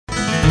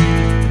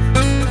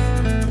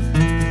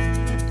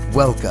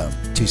Welcome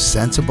to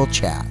Sensible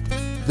Chat,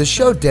 the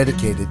show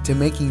dedicated to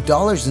making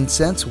dollars and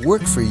cents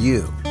work for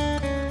you.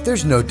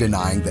 There's no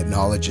denying that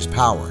knowledge is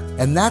power,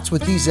 and that's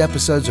what these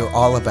episodes are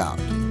all about.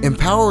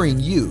 Empowering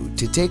you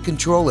to take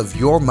control of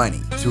your money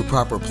through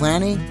proper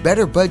planning,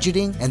 better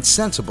budgeting, and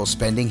sensible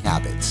spending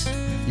habits.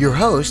 Your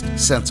host,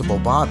 Sensible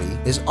Bobby,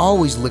 is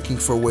always looking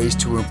for ways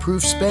to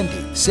improve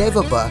spending, save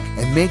a buck,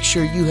 and make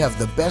sure you have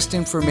the best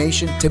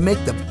information to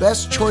make the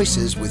best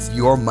choices with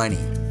your money.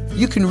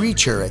 You can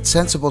reach her at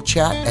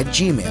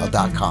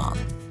sensiblechat@gmail.com.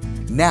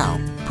 Now,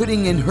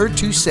 putting in her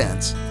 2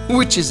 cents,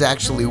 which is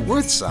actually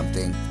worth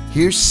something,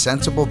 here's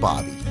Sensible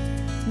Bobby.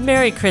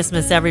 Merry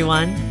Christmas,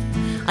 everyone.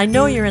 I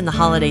know you're in the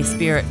holiday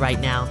spirit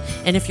right now,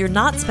 and if you're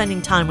not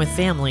spending time with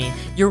family,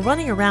 you're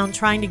running around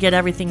trying to get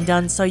everything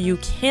done so you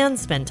can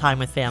spend time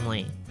with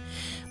family.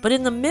 But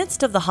in the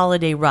midst of the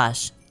holiday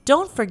rush,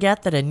 don't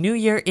forget that a new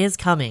year is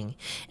coming,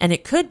 and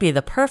it could be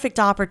the perfect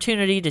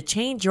opportunity to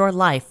change your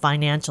life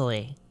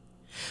financially.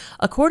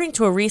 According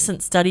to a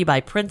recent study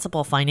by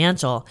Principal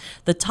Financial,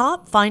 the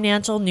top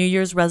financial New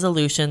Year's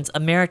resolutions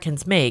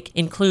Americans make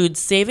include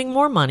saving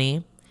more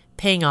money,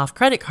 paying off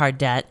credit card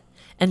debt,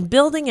 and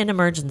building an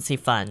emergency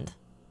fund.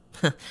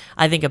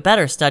 I think a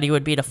better study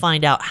would be to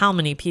find out how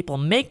many people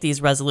make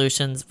these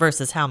resolutions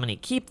versus how many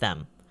keep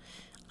them.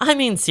 I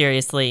mean,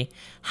 seriously,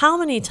 how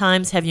many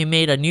times have you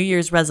made a New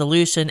Year's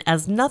resolution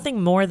as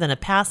nothing more than a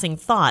passing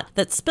thought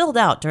that spilled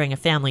out during a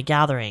family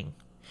gathering?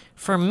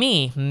 For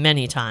me,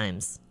 many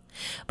times.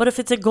 But if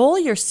it's a goal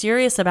you're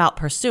serious about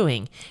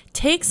pursuing,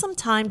 take some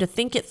time to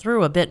think it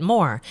through a bit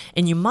more,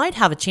 and you might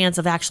have a chance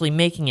of actually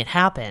making it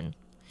happen.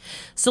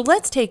 So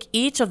let's take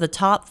each of the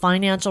top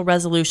financial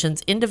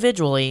resolutions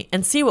individually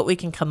and see what we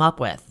can come up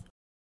with.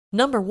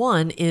 Number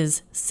 1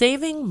 is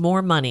saving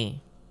more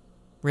money.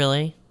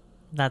 Really?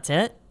 That's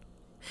it?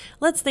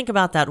 Let's think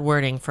about that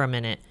wording for a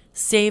minute.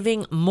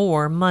 Saving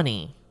more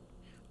money.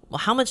 Well,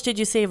 how much did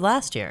you save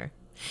last year?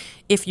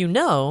 If you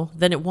know,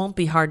 then it won't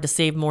be hard to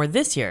save more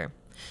this year.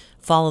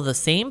 Follow the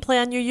same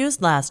plan you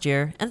used last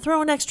year and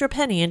throw an extra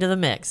penny into the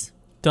mix.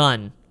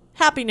 Done.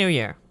 Happy New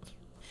Year.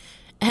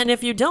 And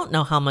if you don't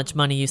know how much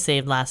money you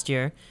saved last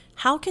year,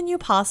 how can you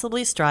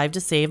possibly strive to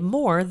save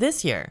more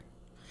this year?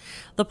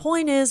 The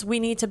point is, we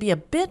need to be a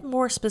bit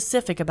more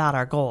specific about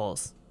our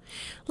goals.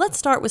 Let's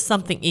start with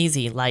something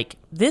easy, like,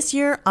 this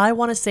year I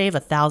want to save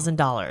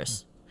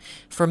 $1,000.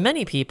 For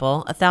many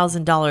people,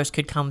 $1,000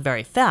 could come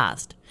very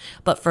fast,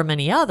 but for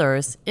many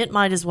others, it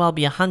might as well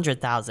be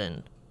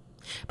 $100,000.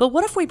 But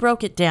what if we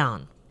broke it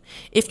down?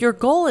 If your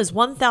goal is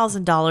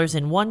 $1,000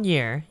 in 1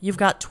 year, you've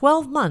got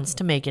 12 months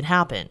to make it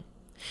happen.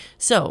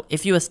 So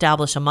if you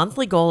establish a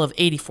monthly goal of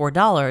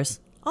 $84,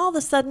 all of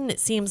a sudden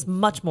it seems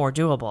much more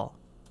doable.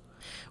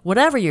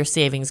 Whatever your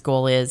savings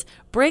goal is,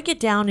 break it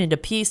down into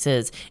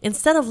pieces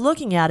instead of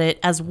looking at it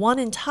as one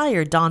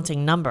entire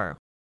daunting number.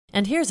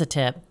 And here's a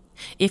tip.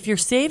 If you're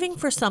saving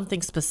for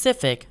something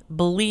specific,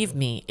 believe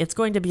me, it's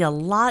going to be a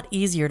lot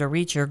easier to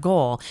reach your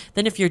goal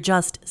than if you're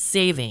just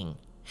saving.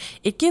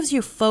 It gives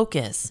you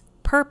focus,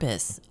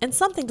 purpose, and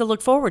something to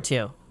look forward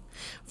to.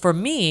 For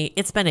me,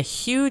 it's been a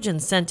huge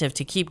incentive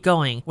to keep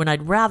going when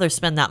I'd rather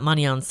spend that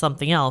money on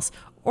something else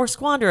or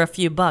squander a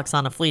few bucks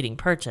on a fleeting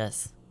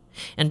purchase.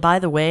 And by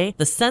the way,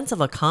 the sense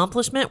of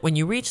accomplishment when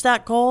you reach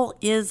that goal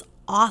is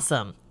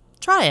awesome.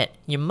 Try it.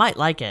 You might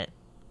like it.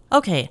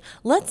 Okay,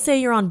 let's say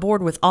you're on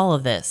board with all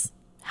of this.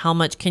 How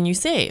much can you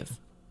save?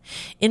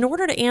 In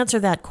order to answer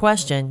that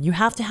question, you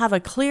have to have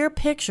a clear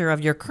picture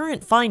of your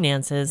current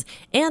finances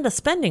and a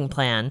spending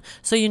plan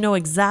so you know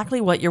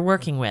exactly what you're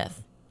working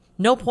with.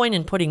 No point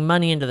in putting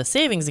money into the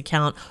savings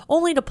account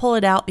only to pull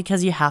it out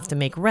because you have to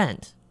make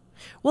rent.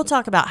 We'll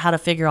talk about how to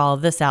figure all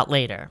of this out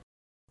later.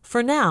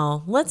 For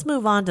now, let's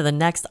move on to the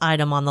next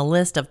item on the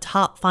list of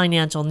top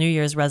financial New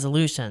Year's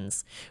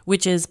resolutions,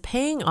 which is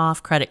paying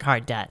off credit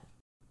card debt.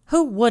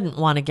 Who wouldn't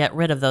want to get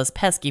rid of those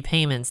pesky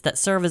payments that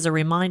serve as a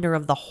reminder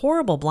of the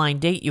horrible blind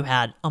date you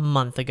had a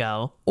month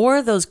ago,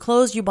 or those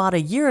clothes you bought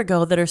a year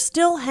ago that are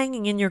still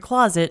hanging in your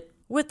closet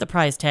with the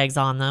price tags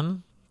on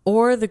them?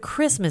 Or the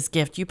Christmas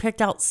gift you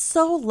picked out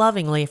so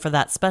lovingly for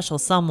that special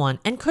someone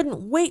and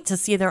couldn't wait to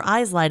see their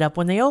eyes light up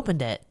when they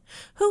opened it?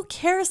 Who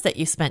cares that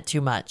you spent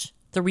too much?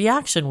 The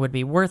reaction would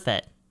be worth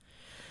it.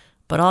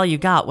 But all you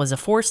got was a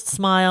forced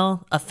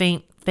smile, a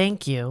faint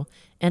thank you,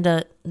 and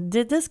a,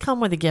 did this come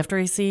with a gift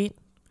receipt?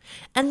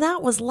 And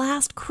that was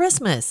last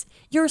Christmas.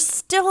 You're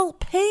still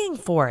paying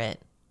for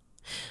it.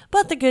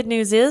 But the good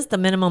news is the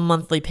minimum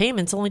monthly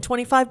payment's only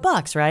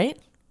 $25, right?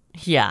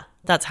 Yeah,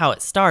 that's how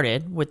it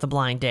started with the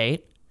blind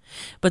date.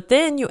 But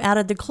then you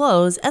added the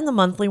clothes and the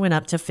monthly went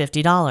up to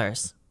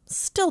 $50.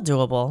 Still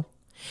doable.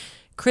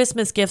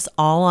 Christmas gifts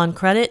all on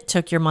credit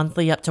took your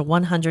monthly up to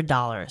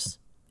 $100.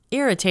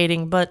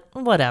 Irritating, but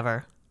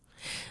whatever.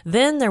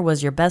 Then there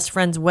was your best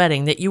friend's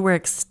wedding that you were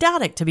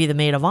ecstatic to be the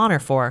maid of honor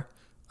for,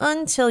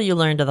 until you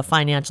learned of the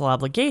financial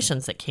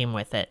obligations that came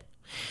with it.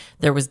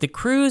 There was the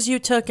cruise you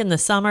took in the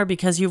summer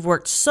because you've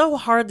worked so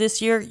hard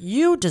this year,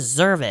 you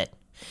deserve it.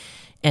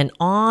 and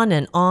on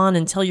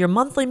until your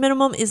monthly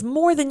minimum is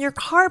more than your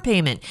car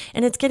payment,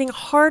 and it's getting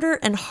harder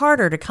and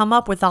harder to come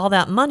up with all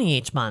that money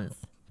each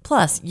month.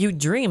 Plus, you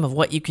dream of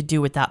what you could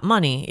do with that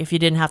money if you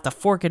didn't have to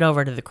fork it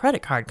over to the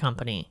credit card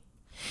company.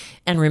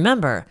 And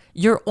remember,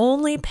 you're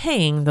only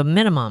paying the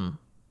minimum.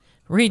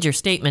 Read your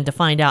statement to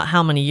find out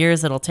how many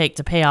years it'll take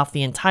to pay off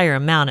the entire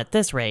amount at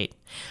this rate.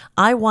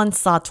 I once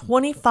saw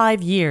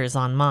 25 years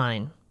on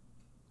mine.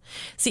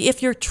 See,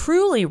 if you're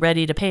truly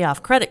ready to pay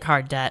off credit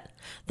card debt,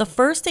 the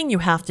first thing you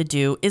have to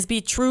do is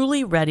be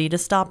truly ready to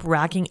stop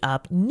racking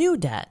up new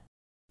debt.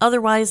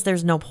 Otherwise,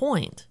 there's no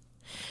point.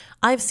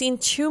 I've seen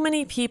too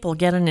many people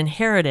get an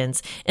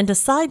inheritance and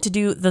decide to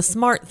do the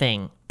smart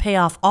thing, pay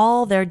off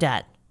all their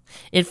debt.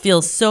 It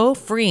feels so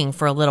freeing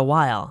for a little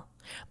while,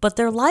 but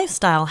their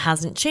lifestyle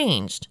hasn't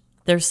changed.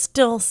 They're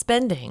still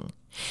spending.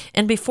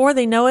 And before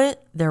they know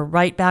it, they're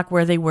right back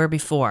where they were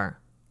before,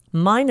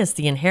 minus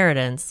the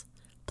inheritance,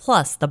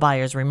 plus the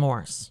buyer's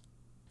remorse.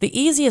 The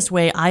easiest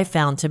way I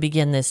found to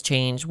begin this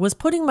change was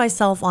putting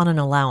myself on an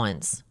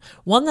allowance,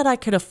 one that I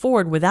could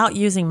afford without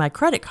using my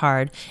credit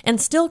card and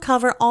still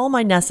cover all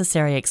my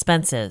necessary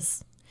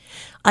expenses.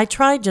 I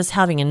tried just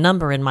having a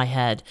number in my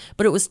head,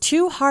 but it was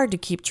too hard to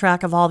keep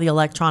track of all the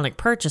electronic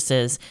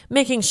purchases,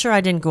 making sure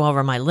I didn't go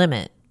over my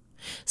limit.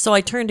 So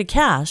I turned to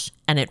cash,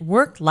 and it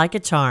worked like a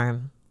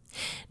charm.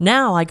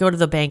 Now I go to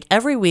the bank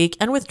every week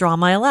and withdraw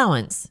my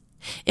allowance.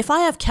 If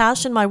I have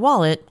cash in my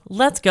wallet,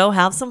 let's go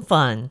have some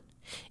fun.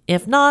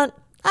 If not,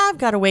 I've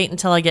got to wait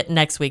until I get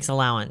next week's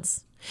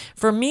allowance.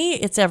 For me,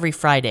 it's every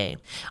Friday.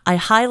 I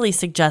highly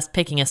suggest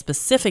picking a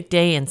specific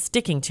day and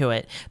sticking to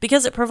it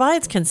because it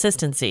provides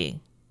consistency.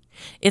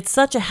 It's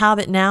such a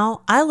habit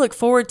now, I look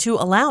forward to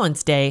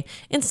allowance day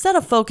instead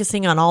of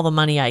focusing on all the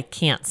money I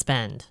can't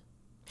spend.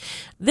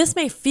 This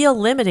may feel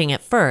limiting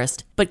at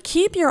first, but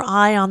keep your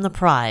eye on the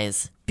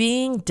prize,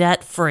 being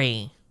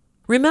debt-free.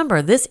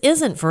 Remember, this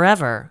isn't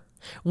forever.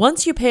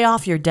 Once you pay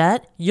off your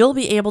debt, you'll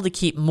be able to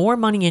keep more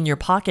money in your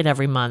pocket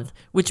every month,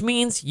 which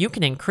means you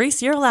can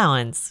increase your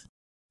allowance.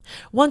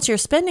 Once your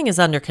spending is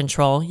under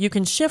control, you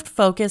can shift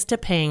focus to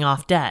paying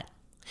off debt.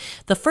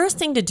 The first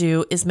thing to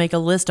do is make a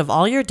list of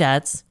all your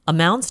debts,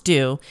 amounts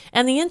due,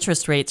 and the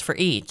interest rates for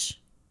each.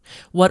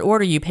 What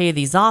order you pay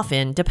these off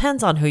in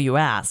depends on who you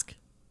ask.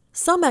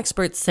 Some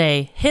experts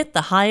say hit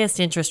the highest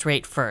interest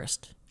rate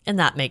first. And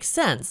that makes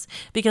sense,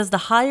 because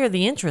the higher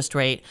the interest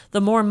rate,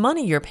 the more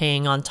money you're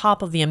paying on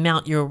top of the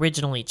amount you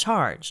originally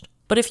charged.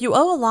 But if you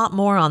owe a lot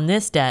more on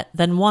this debt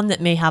than one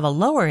that may have a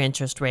lower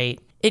interest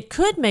rate, it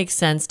could make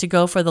sense to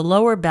go for the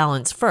lower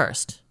balance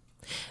first.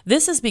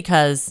 This is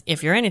because,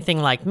 if you're anything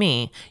like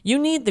me, you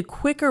need the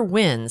quicker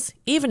wins,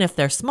 even if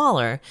they're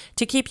smaller,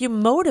 to keep you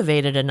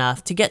motivated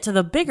enough to get to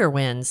the bigger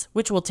wins,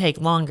 which will take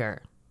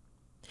longer.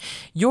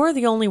 You're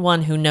the only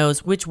one who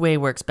knows which way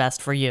works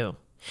best for you.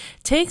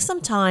 Take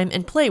some time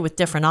and play with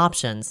different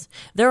options.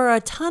 There are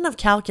a ton of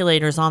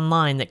calculators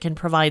online that can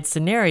provide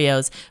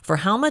scenarios for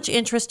how much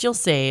interest you'll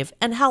save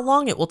and how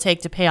long it will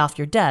take to pay off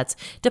your debts,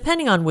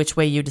 depending on which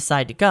way you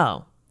decide to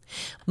go.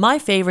 My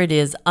favorite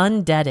is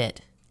Undebt,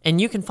 and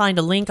you can find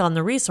a link on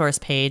the resource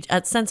page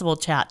at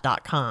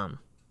sensible-chat.com.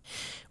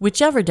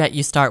 Whichever debt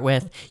you start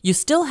with, you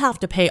still have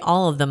to pay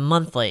all of them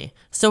monthly,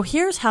 so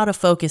here's how to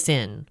focus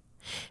in.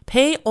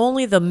 Pay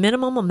only the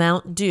minimum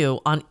amount due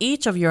on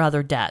each of your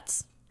other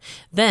debts.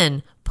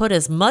 Then, put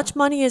as much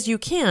money as you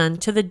can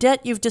to the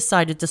debt you've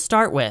decided to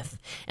start with,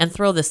 and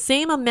throw the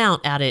same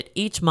amount at it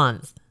each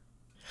month.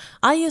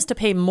 I used to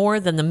pay more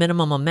than the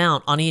minimum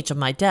amount on each of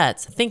my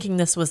debts, thinking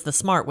this was the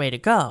smart way to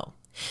go.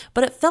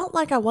 But it felt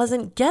like I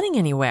wasn't getting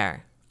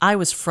anywhere. I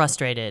was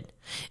frustrated.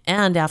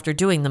 And after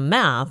doing the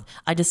math,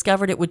 I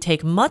discovered it would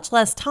take much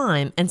less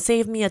time and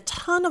save me a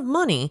ton of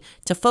money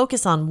to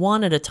focus on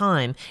one at a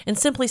time and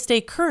simply stay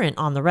current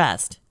on the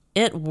rest.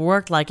 It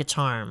worked like a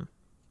charm.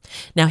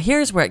 Now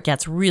here's where it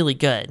gets really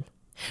good.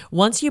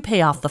 Once you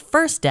pay off the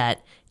first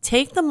debt,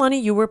 take the money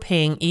you were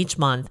paying each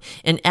month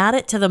and add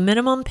it to the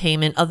minimum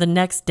payment of the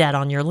next debt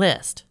on your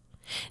list.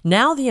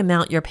 Now the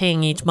amount you're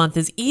paying each month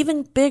is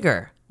even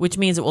bigger, which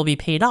means it will be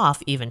paid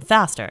off even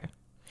faster.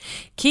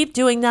 Keep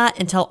doing that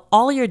until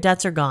all your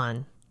debts are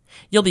gone.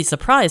 You'll be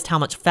surprised how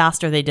much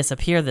faster they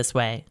disappear this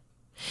way.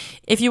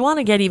 If you want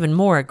to get even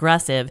more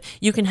aggressive,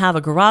 you can have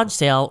a garage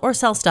sale or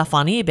sell stuff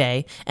on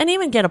eBay and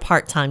even get a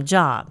part-time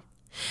job.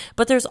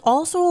 But there's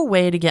also a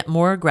way to get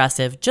more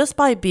aggressive just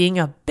by being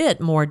a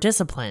bit more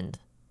disciplined.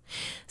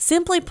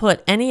 Simply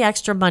put any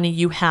extra money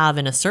you have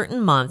in a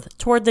certain month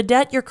toward the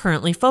debt you're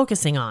currently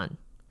focusing on.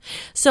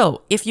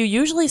 So, if you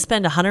usually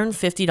spend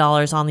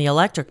 $150 on the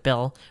electric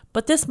bill,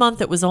 but this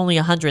month it was only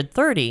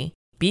 $130,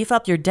 beef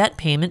up your debt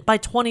payment by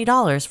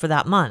 $20 for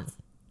that month.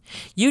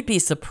 You'd be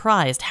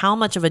surprised how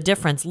much of a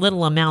difference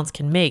little amounts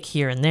can make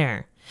here and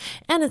there.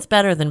 And it's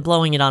better than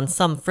blowing it on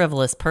some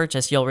frivolous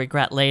purchase you'll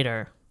regret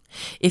later.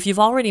 If you've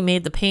already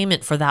made the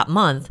payment for that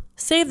month,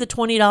 save the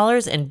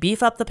 $20 and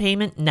beef up the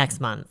payment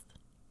next month.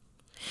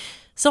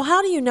 So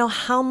how do you know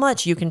how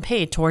much you can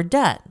pay toward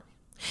debt?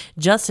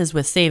 Just as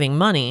with saving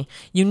money,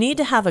 you need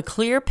to have a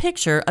clear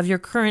picture of your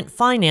current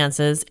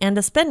finances and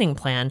a spending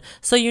plan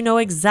so you know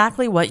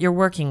exactly what you're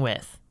working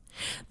with.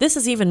 This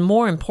is even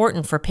more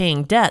important for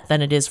paying debt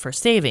than it is for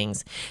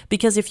savings,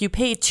 because if you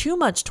pay too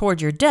much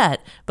toward your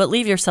debt but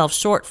leave yourself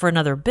short for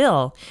another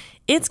bill,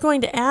 it's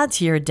going to add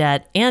to your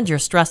debt and your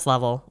stress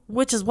level,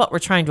 which is what we're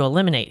trying to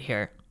eliminate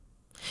here.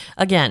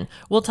 Again,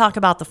 we'll talk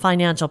about the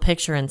financial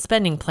picture and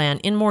spending plan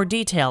in more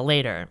detail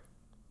later.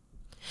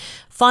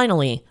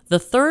 Finally, the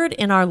third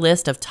in our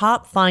list of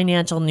top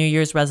financial New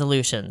Year's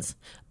resolutions,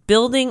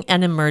 building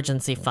an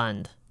emergency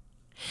fund.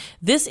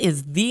 This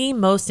is the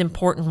most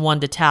important one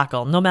to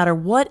tackle, no matter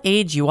what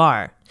age you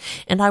are,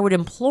 and I would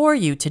implore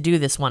you to do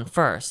this one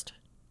first.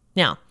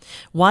 Now,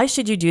 why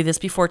should you do this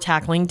before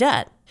tackling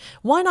debt?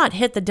 Why not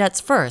hit the debts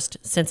first,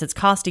 since it's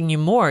costing you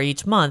more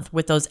each month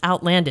with those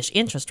outlandish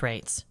interest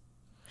rates?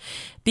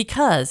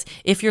 Because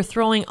if you're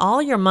throwing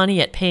all your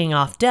money at paying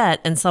off debt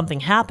and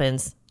something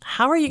happens,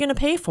 how are you going to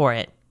pay for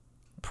it?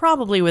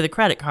 Probably with a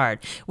credit card,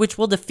 which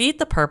will defeat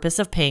the purpose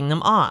of paying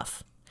them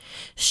off.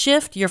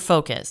 Shift your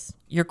focus.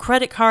 Your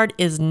credit card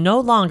is no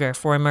longer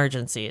for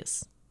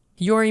emergencies.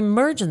 Your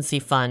emergency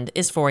fund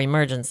is for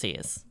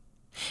emergencies.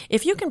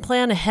 If you can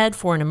plan ahead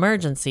for an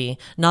emergency,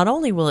 not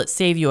only will it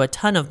save you a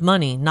ton of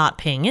money not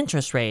paying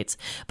interest rates,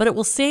 but it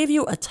will save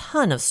you a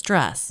ton of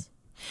stress.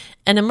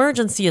 An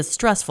emergency is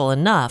stressful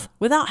enough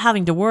without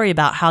having to worry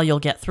about how you'll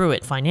get through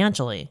it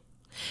financially.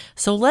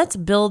 So let's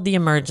build the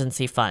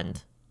emergency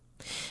fund.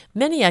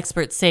 Many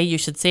experts say you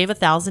should save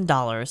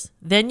 $1,000,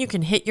 then you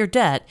can hit your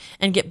debt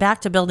and get back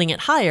to building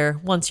it higher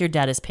once your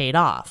debt is paid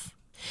off.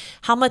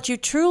 How much you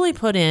truly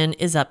put in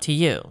is up to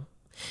you.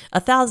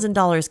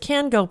 $1,000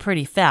 can go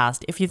pretty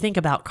fast if you think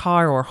about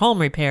car or home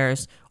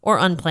repairs or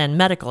unplanned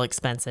medical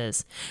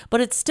expenses,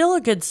 but it's still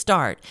a good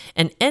start,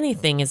 and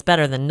anything is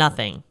better than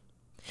nothing.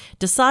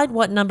 Decide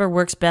what number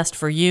works best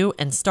for you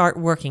and start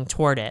working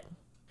toward it.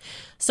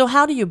 So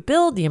how do you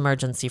build the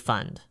emergency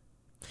fund?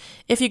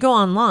 If you go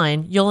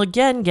online, you'll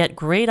again get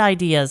great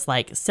ideas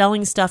like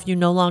selling stuff you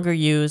no longer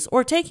use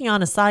or taking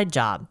on a side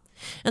job.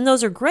 And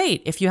those are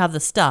great if you have the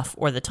stuff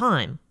or the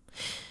time.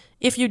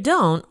 If you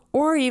don't,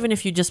 or even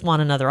if you just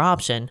want another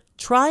option,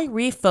 try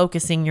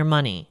refocusing your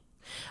money.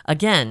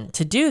 Again,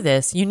 to do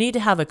this, you need to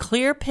have a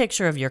clear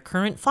picture of your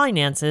current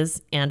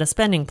finances and a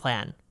spending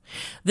plan.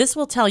 This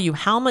will tell you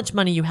how much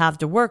money you have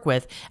to work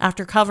with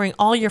after covering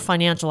all your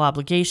financial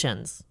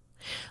obligations.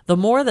 The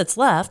more that's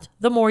left,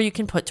 the more you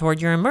can put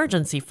toward your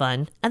emergency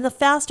fund, and the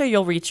faster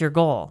you'll reach your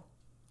goal.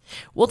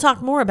 We'll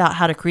talk more about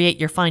how to create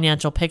your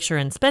financial picture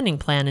and spending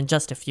plan in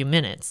just a few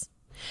minutes.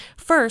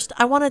 First,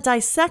 I want to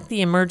dissect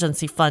the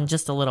emergency fund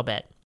just a little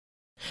bit.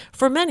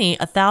 For many,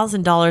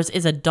 $1,000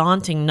 is a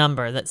daunting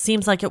number that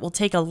seems like it will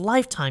take a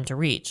lifetime to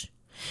reach.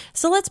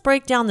 So let's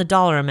break down the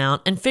dollar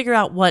amount and figure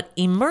out what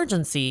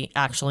emergency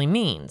actually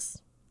means.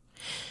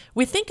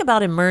 We think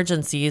about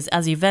emergencies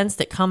as events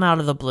that come out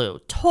of the blue,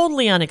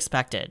 totally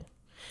unexpected.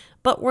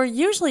 But we're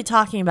usually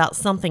talking about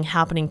something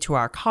happening to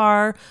our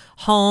car,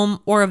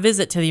 home, or a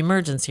visit to the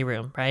emergency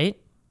room, right?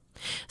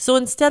 So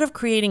instead of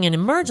creating an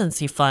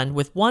emergency fund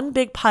with one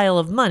big pile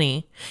of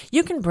money,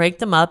 you can break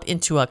them up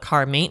into a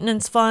car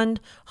maintenance fund,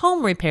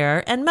 home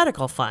repair, and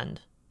medical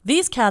fund.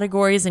 These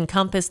categories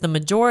encompass the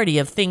majority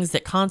of things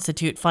that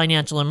constitute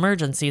financial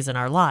emergencies in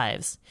our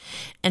lives.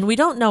 And we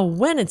don't know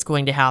when it's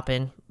going to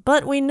happen,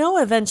 but we know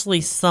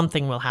eventually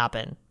something will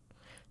happen.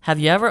 Have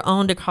you ever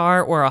owned a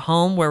car or a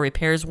home where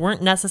repairs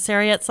weren't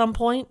necessary at some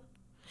point?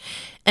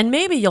 And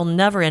maybe you'll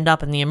never end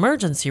up in the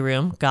emergency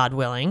room, God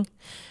willing,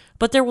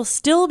 but there will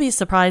still be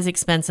surprise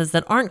expenses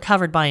that aren't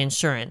covered by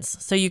insurance,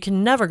 so you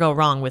can never go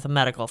wrong with a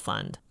medical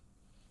fund.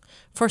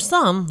 For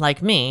some,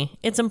 like me,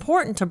 it's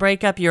important to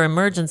break up your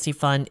emergency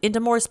fund into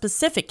more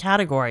specific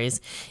categories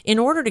in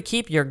order to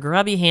keep your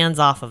grubby hands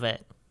off of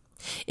it.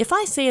 If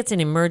I say it's an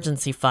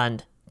emergency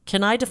fund,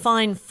 can I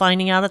define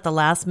finding out at the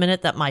last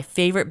minute that my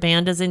favorite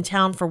band is in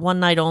town for one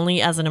night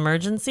only as an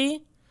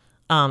emergency?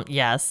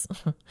 Yes.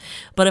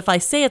 But if I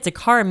say it's a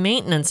car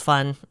maintenance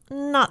fund,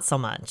 not so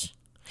much.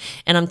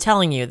 And I'm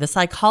telling you, the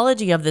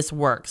psychology of this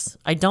works.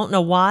 I don't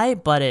know why,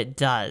 but it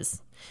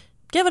does.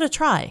 Give it a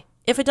try.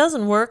 If it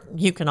doesn't work,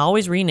 you can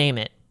always rename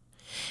it.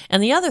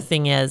 And the other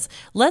thing is,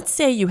 let's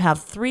say you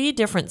have 3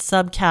 different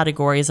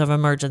subcategories of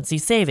emergency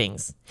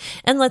savings.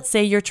 And let's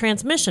say your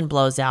transmission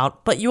blows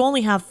out, but you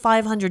only have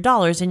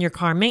 $500 in your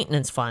car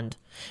maintenance fund,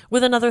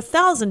 with another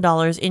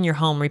 $1,000 in your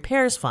home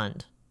repairs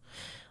fund.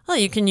 Well,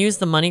 you can use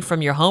the money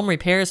from your home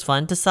repairs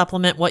fund to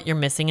supplement what you're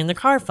missing in the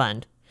car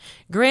fund.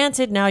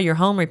 Granted, now your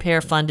home repair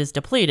fund is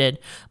depleted,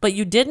 but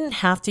you didn't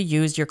have to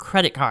use your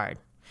credit card.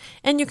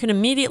 And you can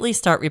immediately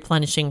start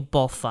replenishing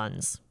both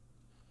funds.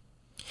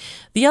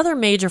 The other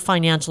major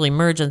financial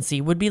emergency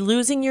would be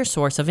losing your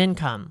source of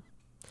income.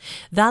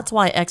 That's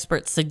why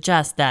experts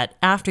suggest that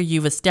after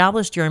you've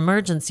established your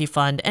emergency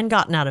fund and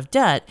gotten out of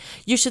debt,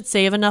 you should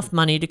save enough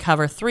money to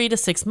cover 3 to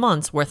 6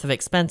 months worth of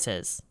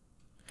expenses.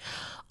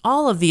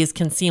 All of these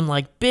can seem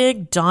like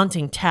big,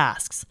 daunting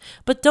tasks,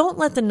 but don't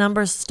let the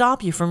numbers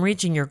stop you from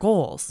reaching your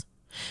goals.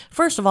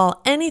 First of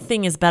all,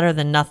 anything is better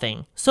than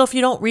nothing. So if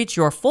you don't reach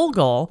your full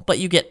goal, but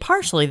you get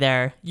partially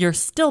there, you're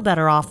still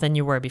better off than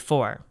you were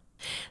before.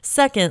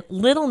 Second,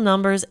 little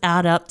numbers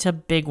add up to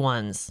big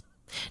ones.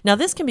 Now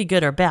this can be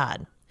good or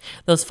bad.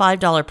 Those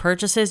 $5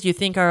 purchases you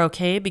think are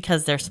okay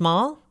because they're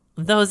small,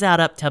 those add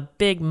up to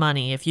big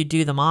money if you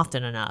do them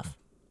often enough.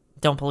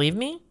 Don't believe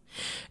me?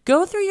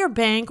 Go through your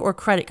bank or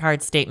credit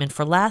card statement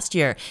for last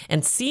year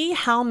and see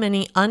how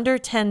many under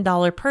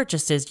 $10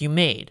 purchases you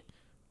made.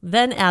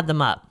 Then add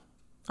them up.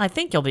 I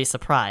think you'll be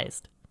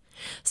surprised.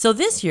 So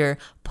this year,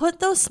 put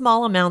those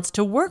small amounts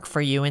to work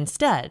for you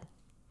instead.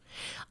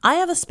 I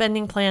have a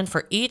spending plan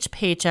for each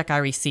paycheck I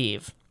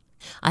receive.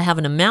 I have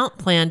an amount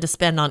planned to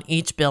spend on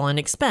each bill and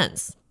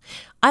expense.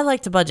 I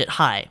like to budget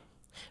high.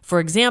 For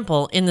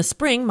example, in the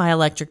spring, my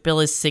electric bill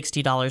is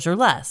 $60 or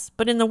less,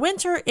 but in the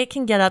winter, it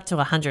can get up to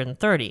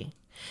 $130.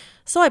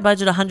 So I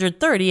budget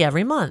 $130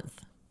 every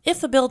month.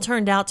 If the bill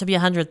turned out to be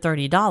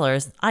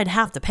 $130, I'd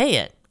have to pay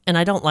it, and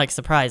I don't like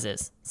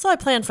surprises, so I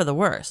plan for the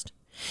worst.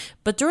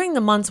 But during the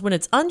months when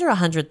it's under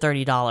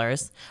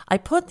 $130, I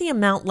put the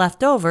amount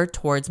left over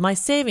towards my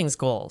savings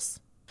goals.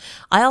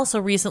 I also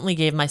recently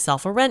gave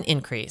myself a rent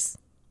increase.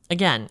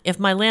 Again, if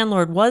my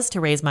landlord was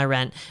to raise my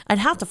rent, I'd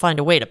have to find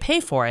a way to pay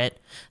for it,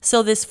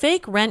 so this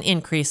fake rent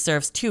increase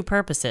serves two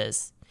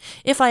purposes.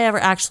 If I ever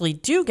actually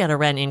do get a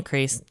rent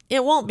increase,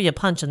 it won't be a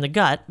punch in the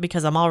gut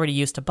because I'm already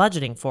used to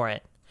budgeting for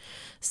it.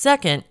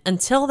 Second,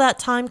 until that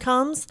time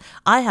comes,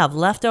 I have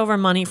leftover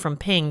money from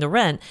paying the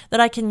rent that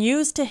I can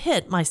use to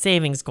hit my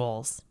savings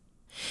goals.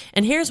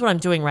 And here's what I'm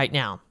doing right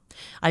now.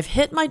 I've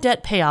hit my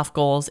debt payoff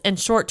goals and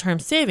short-term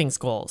savings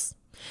goals.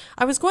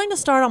 I was going to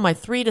start on my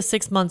 3 to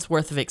 6 months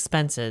worth of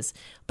expenses,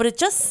 but it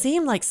just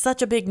seemed like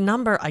such a big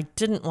number I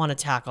didn't want to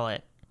tackle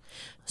it.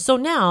 So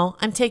now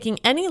I'm taking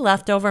any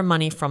leftover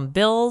money from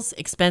bills,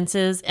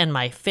 expenses, and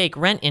my fake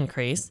rent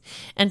increase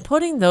and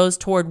putting those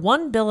toward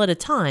one bill at a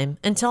time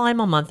until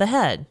I'm a month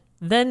ahead,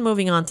 then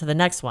moving on to the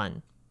next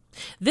one.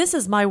 This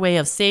is my way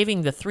of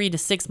saving the 3 to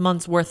 6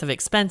 months worth of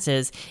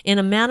expenses in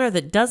a manner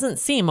that doesn't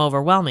seem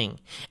overwhelming,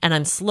 and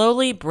I'm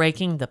slowly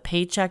breaking the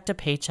paycheck to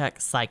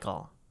paycheck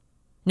cycle.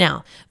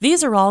 Now,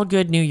 these are all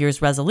good New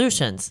Year's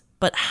resolutions,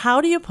 but how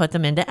do you put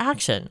them into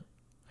action?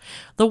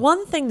 The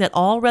one thing that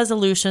all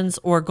resolutions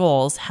or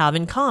goals have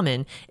in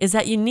common is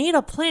that you need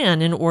a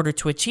plan in order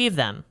to achieve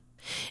them.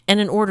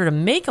 And in order to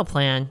make a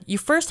plan, you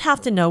first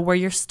have to know where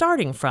you're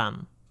starting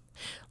from.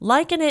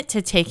 Liken it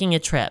to taking a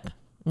trip.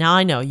 Now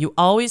I know you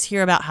always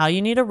hear about how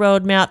you need a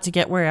roadmap to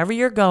get wherever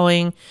you're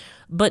going,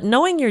 but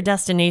knowing your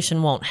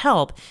destination won't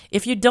help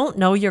if you don't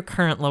know your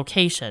current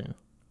location.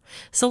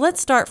 So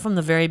let's start from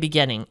the very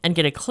beginning and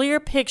get a clear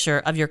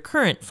picture of your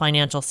current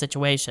financial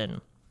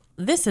situation.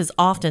 This is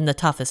often the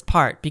toughest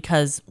part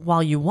because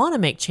while you want to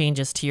make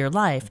changes to your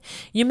life,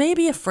 you may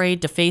be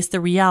afraid to face the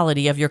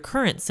reality of your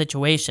current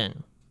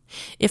situation.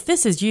 If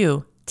this is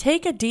you,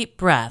 take a deep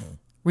breath.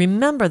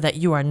 Remember that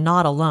you are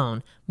not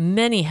alone.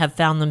 Many have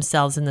found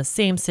themselves in the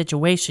same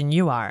situation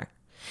you are.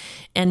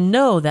 And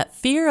know that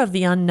fear of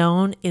the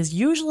unknown is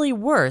usually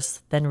worse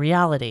than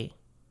reality.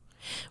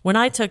 When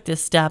I took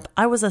this step,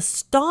 I was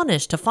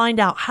astonished to find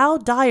out how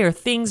dire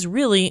things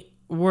really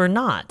were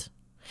not.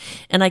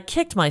 And I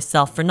kicked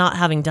myself for not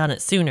having done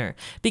it sooner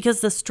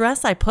because the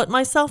stress I put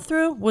myself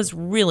through was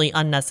really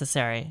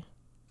unnecessary.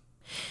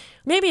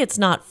 Maybe it's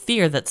not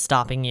fear that's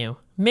stopping you.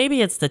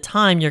 Maybe it's the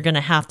time you're going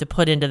to have to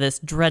put into this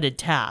dreaded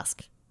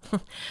task.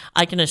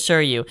 I can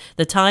assure you,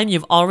 the time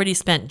you've already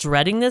spent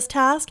dreading this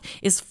task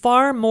is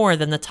far more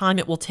than the time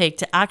it will take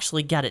to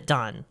actually get it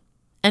done.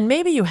 And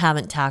maybe you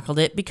haven't tackled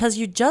it because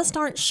you just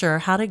aren't sure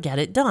how to get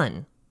it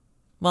done.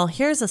 Well,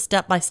 here's a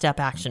step-by-step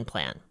action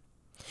plan.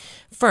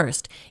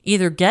 First,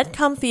 either get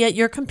comfy at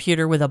your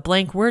computer with a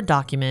blank Word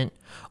document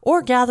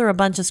or gather a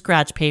bunch of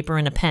scratch paper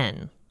and a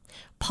pen.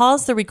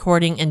 Pause the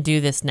recording and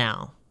do this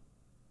now.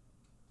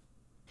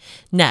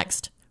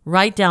 Next,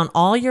 write down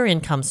all your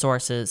income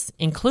sources,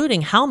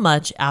 including how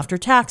much after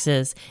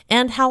taxes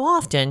and how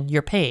often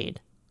you're paid.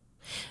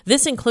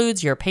 This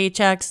includes your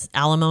paychecks,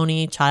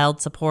 alimony,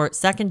 child support,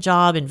 second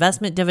job,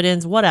 investment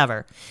dividends,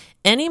 whatever.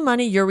 Any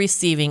money you're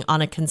receiving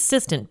on a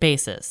consistent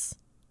basis.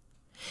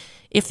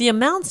 If the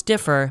amounts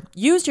differ,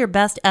 use your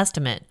best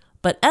estimate,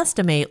 but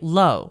estimate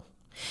low.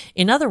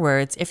 In other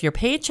words, if your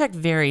paycheck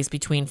varies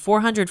between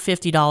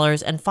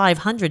 $450 and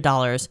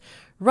 $500,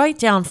 write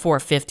down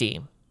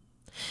 $450.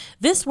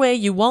 This way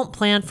you won't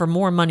plan for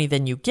more money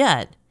than you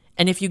get,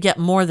 and if you get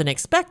more than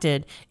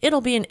expected,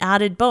 it'll be an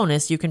added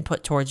bonus you can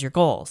put towards your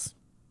goals.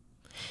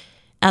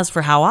 As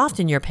for how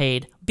often you're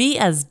paid, be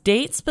as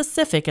date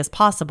specific as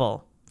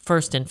possible.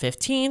 1st and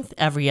 15th,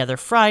 every other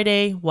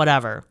Friday,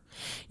 whatever.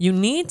 You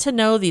need to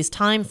know these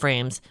time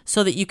frames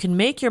so that you can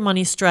make your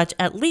money stretch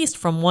at least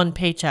from one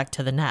paycheck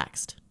to the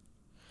next.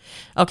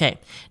 Okay,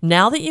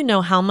 now that you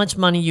know how much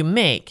money you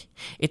make,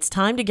 it's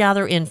time to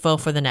gather info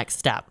for the next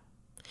step.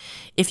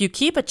 If you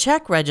keep a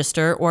check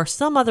register or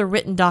some other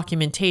written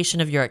documentation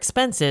of your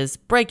expenses,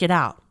 break it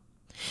out.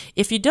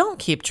 If you don't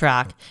keep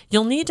track,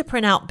 you'll need to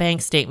print out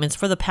bank statements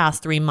for the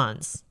past 3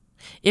 months.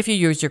 If you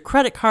use your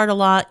credit card a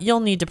lot, you'll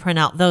need to print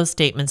out those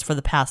statements for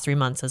the past 3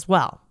 months as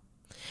well.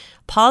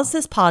 Pause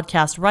this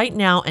podcast right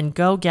now and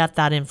go get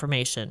that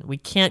information. We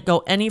can't go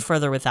any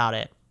further without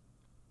it.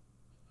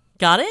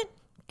 Got it?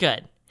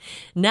 Good.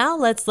 Now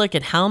let's look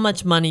at how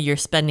much money you're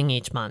spending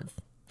each month.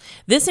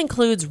 This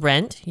includes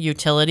rent,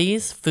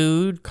 utilities,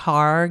 food,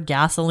 car,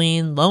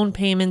 gasoline, loan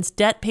payments,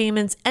 debt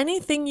payments,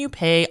 anything you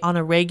pay on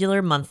a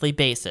regular monthly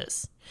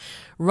basis.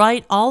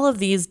 Write all of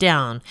these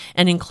down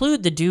and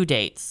include the due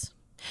dates.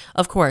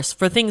 Of course,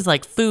 for things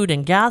like food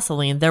and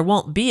gasoline, there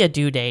won't be a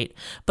due date,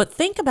 but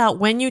think about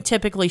when you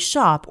typically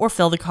shop or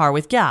fill the car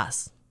with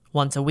gas.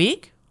 Once a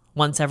week?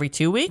 Once every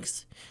 2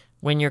 weeks?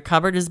 When your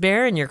cupboard is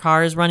bare and your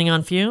car is running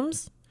on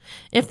fumes?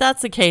 If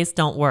that's the case,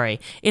 don't worry.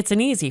 It's an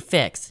easy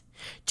fix.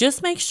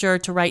 Just make sure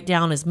to write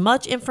down as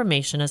much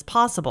information as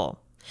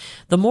possible.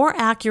 The more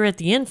accurate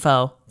the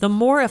info, the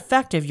more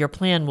effective your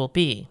plan will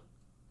be.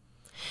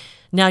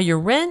 Now, your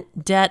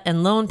rent, debt,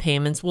 and loan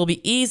payments will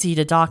be easy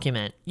to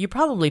document. You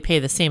probably pay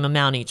the same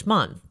amount each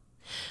month.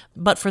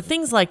 But for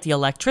things like the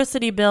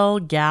electricity bill,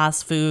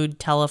 gas, food,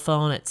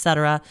 telephone,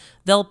 etc.,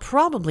 they'll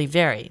probably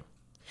vary.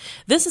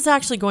 This is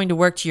actually going to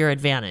work to your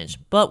advantage,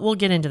 but we'll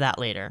get into that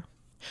later.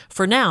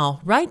 For now,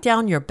 write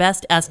down your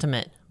best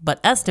estimate, but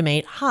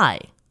estimate high.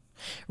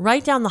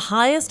 Write down the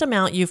highest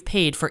amount you've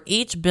paid for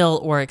each bill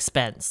or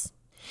expense.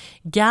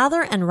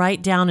 Gather and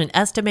write down an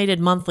estimated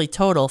monthly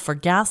total for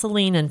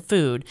gasoline and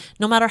food,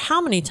 no matter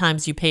how many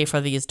times you pay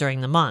for these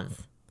during the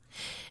month.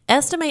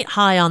 Estimate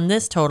high on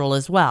this total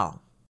as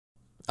well.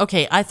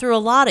 Okay, I threw a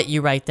lot at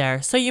you right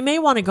there, so you may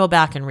want to go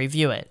back and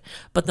review it.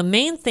 But the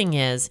main thing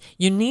is,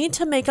 you need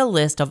to make a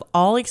list of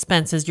all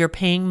expenses you're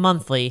paying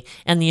monthly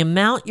and the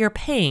amount you're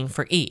paying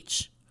for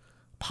each.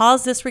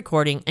 Pause this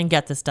recording and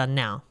get this done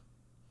now.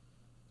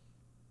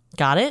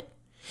 Got it?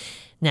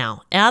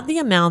 Now, add the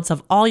amounts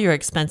of all your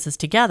expenses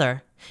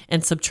together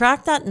and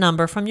subtract that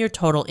number from your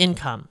total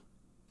income.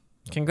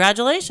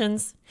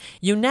 Congratulations!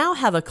 You now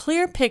have a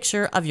clear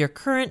picture of your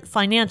current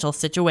financial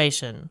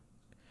situation.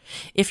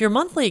 If your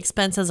monthly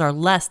expenses are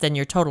less than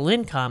your total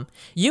income,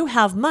 you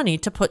have money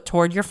to put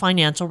toward your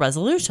financial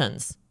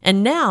resolutions.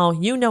 And now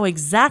you know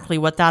exactly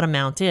what that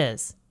amount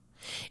is.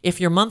 If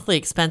your monthly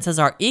expenses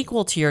are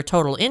equal to your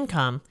total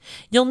income,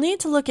 you'll need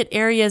to look at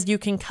areas you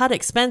can cut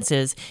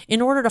expenses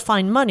in order to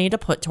find money to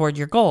put toward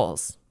your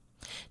goals.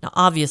 Now,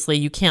 obviously,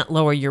 you can't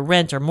lower your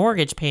rent or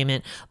mortgage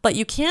payment, but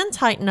you can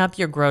tighten up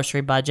your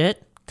grocery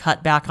budget,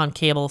 cut back on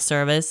cable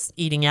service,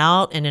 eating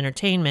out, and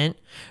entertainment,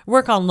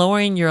 work on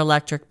lowering your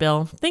electric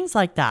bill, things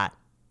like that.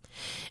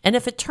 And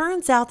if it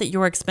turns out that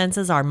your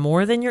expenses are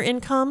more than your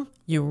income,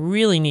 you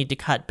really need to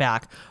cut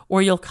back,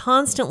 or you'll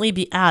constantly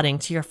be adding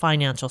to your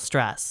financial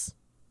stress.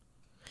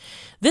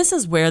 This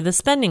is where the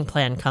spending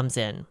plan comes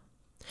in.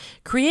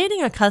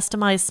 Creating a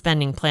customized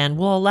spending plan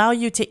will allow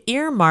you to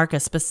earmark a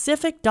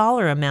specific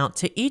dollar amount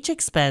to each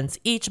expense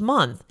each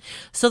month,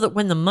 so that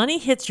when the money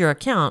hits your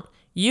account,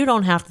 you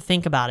don't have to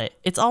think about it.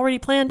 It's already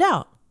planned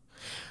out.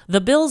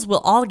 The bills will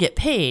all get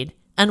paid,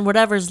 and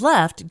whatever's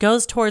left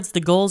goes towards the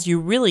goals you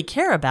really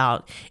care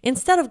about,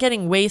 instead of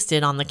getting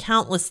wasted on the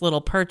countless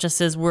little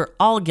purchases we're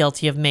all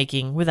guilty of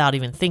making without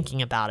even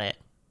thinking about it.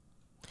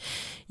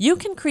 You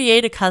can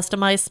create a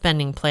customized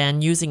spending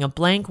plan using a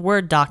blank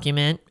Word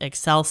document,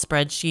 Excel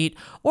spreadsheet,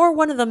 or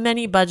one of the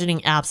many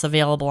budgeting apps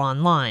available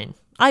online.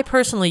 I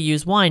personally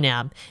use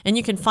YNAB, and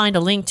you can find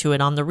a link to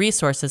it on the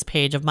resources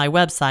page of my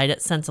website at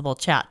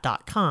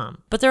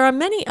sensiblechat.com. But there are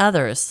many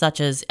others, such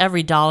as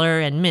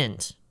EveryDollar and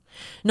Mint.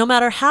 No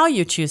matter how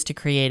you choose to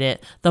create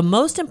it, the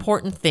most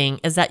important thing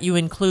is that you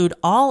include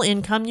all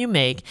income you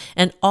make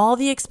and all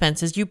the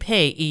expenses you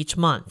pay each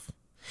month.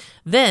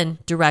 Then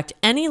direct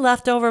any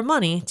leftover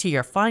money to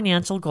your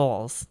financial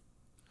goals.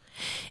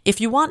 If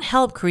you want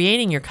help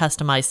creating your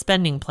customized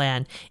spending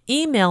plan,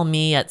 email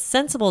me at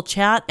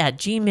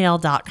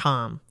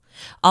sensiblechat@gmail.com.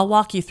 I'll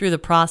walk you through the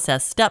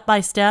process step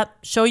by step,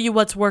 show you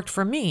what's worked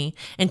for me,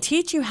 and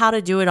teach you how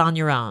to do it on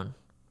your own.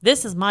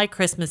 This is my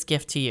Christmas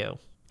gift to you.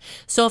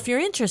 So if you're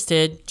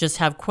interested, just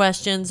have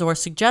questions or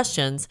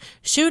suggestions,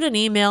 shoot an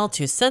email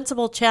to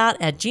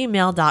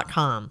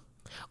sensiblechat@gmail.com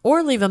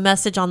or leave a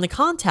message on the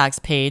contacts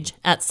page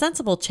at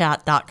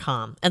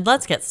sensiblechat.com, and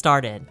let's get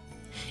started.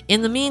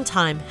 In the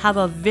meantime, have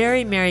a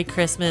very Merry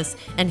Christmas,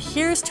 and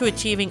here's to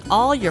achieving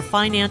all your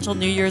financial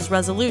New Year's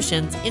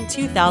resolutions in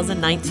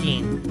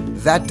 2019.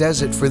 That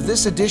does it for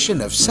this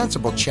edition of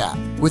Sensible Chat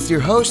with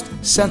your host,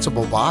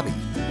 Sensible Bobby.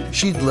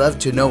 She'd love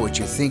to know what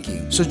you're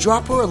thinking, so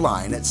drop her a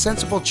line at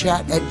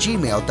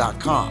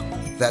sensiblechat@gmail.com.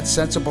 That's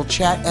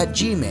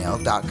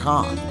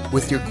sensiblechat@gmail.com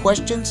with your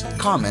questions,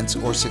 comments,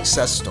 or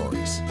success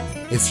stories.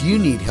 If you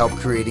need help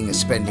creating a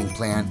spending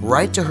plan,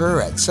 write to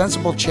her at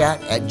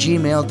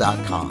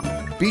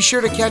sensiblechat@gmail.com. Be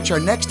sure to catch our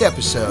next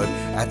episode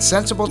at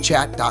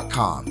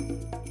sensiblechat.com.